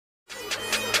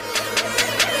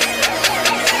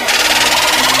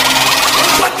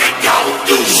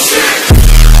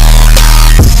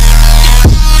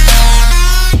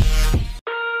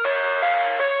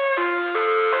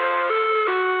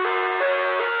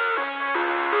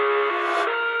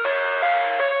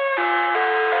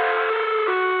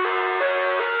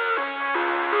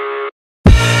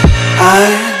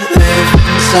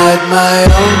my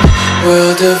own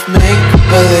world of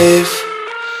make-believe.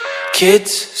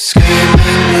 Kids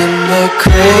screaming in the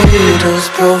cradles,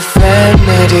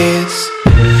 profanities.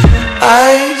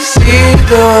 I see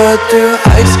the world through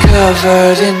ice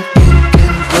covered in ink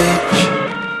and bleach.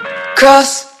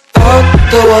 Cross out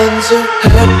the ones who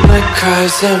heard my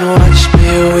cries and watched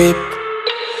me weep.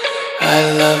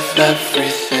 I love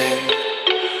everything.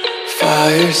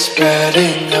 Fire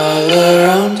spreading all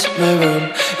around my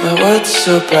room. My world's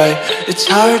so bright, it's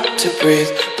hard to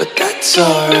breathe, but that's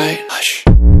alright. Hush.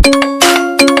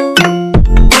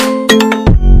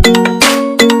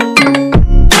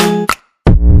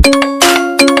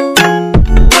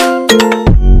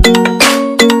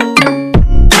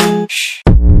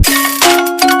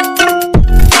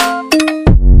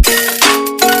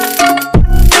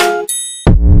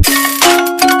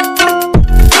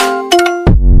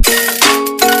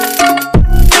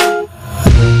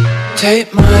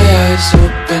 Tape my eyes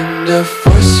open to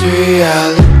force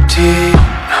reality.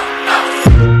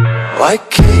 Why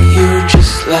can't you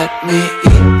just let me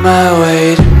eat my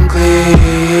weight in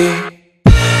glee?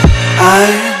 I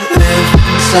live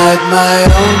inside my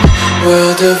own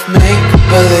world of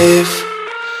make-believe.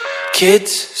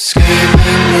 Kids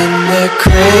screaming in their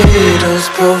cradles,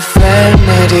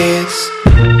 profanities.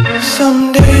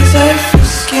 Some days I feel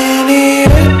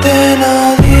skinnier than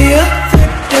all the other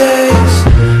days.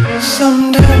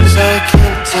 Sometimes I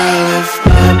can't tell if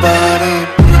my body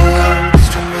belongs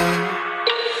to me.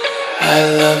 I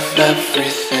love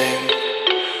everything.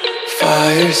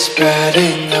 Fire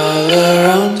spreading all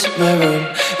around my room.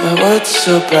 My world's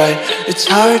so bright, it's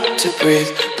hard to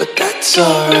breathe, but that's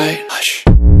alright. Hush.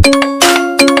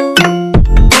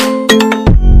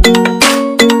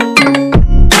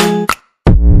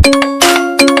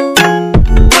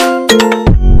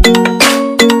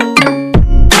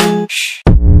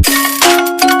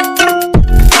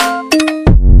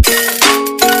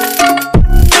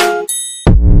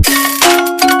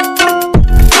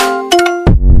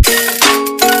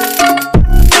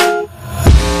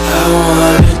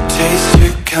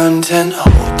 Content,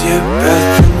 hold your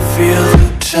breath and feel the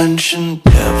tension.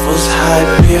 Devils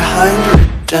hide behind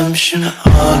redemption.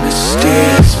 Honesty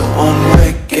is a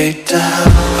one-way gate to hell.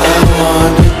 I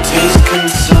wanna taste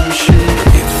consumption,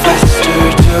 breathe faster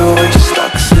to waste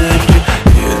oxygen.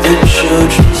 Hear the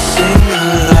children sing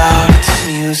aloud. It's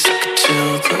music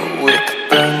till the wick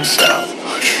burns out.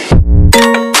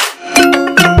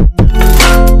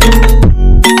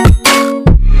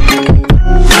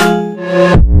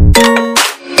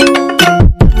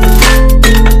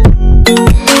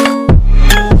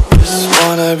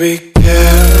 Be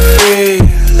carefree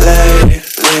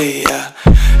lately, yeah.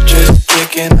 Just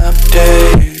picking up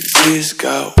daisies.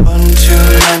 Got one too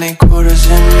many quarters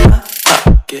in my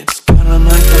pockets. Got 'em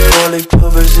like the four-leaf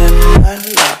clovers in my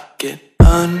locket.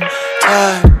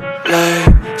 Untied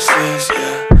laces,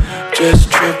 yeah. Just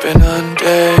tripping on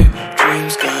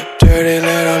daydreams. Got dirty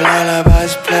little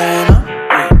lullabies playing on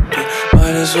repeat.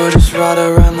 Might as well just ride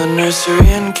around the nursery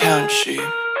and count sheep.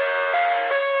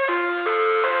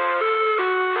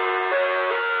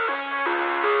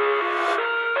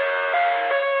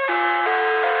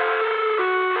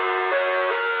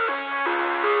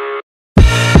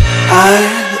 I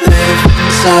live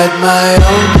inside my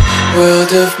own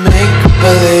world of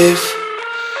make-believe.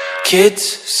 Kids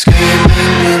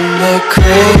screaming in the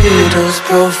cradles,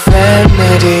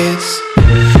 profanities.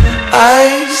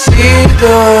 I see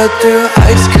the world through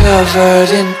ice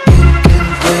covered in ink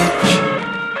and bleach.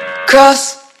 Cross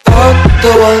out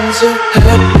the ones who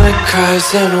heard my cries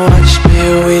and watched me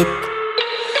weep.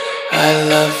 I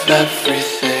love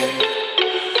everything.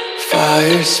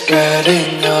 Fire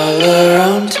spreading all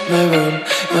around my room.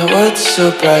 My world's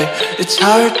so bright, it's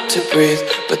hard to breathe,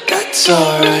 but that's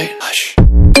alright. Hush.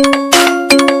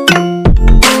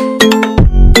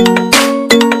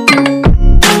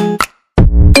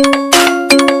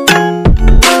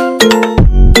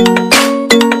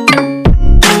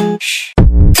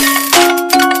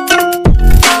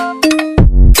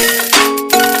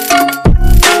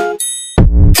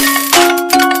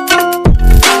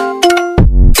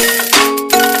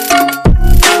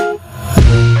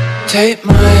 Tape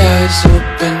my eyes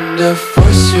open to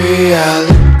force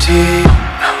reality.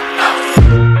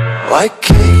 Why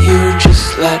can't you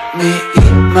just let me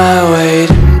eat my weight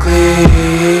in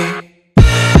glee?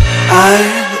 I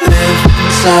live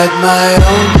inside my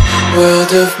own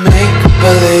world of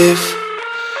make-believe.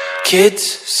 Kids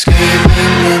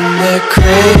screaming in their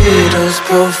cradles,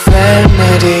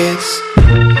 profanities.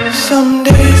 Some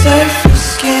days I feel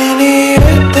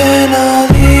skinnier than all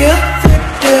the other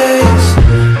days.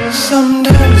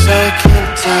 Sometimes I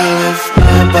can't tell if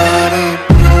my body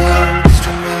belongs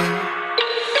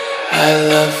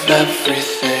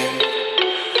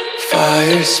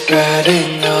fire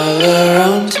spreading all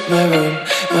around my room.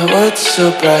 My world's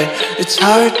so bright, it's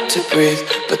hard to breathe,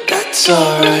 but that's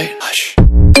alright. Hush.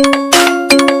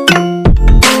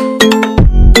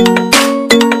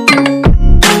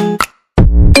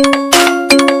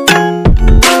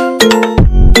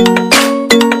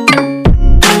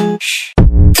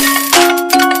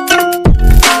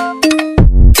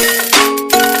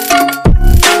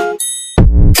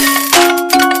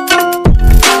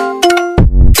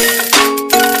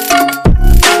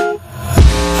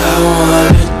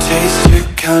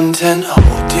 Content,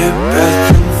 hold your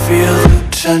breath and feel the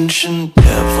tension.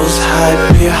 Devils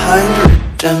hide behind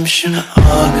redemption.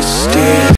 Honesty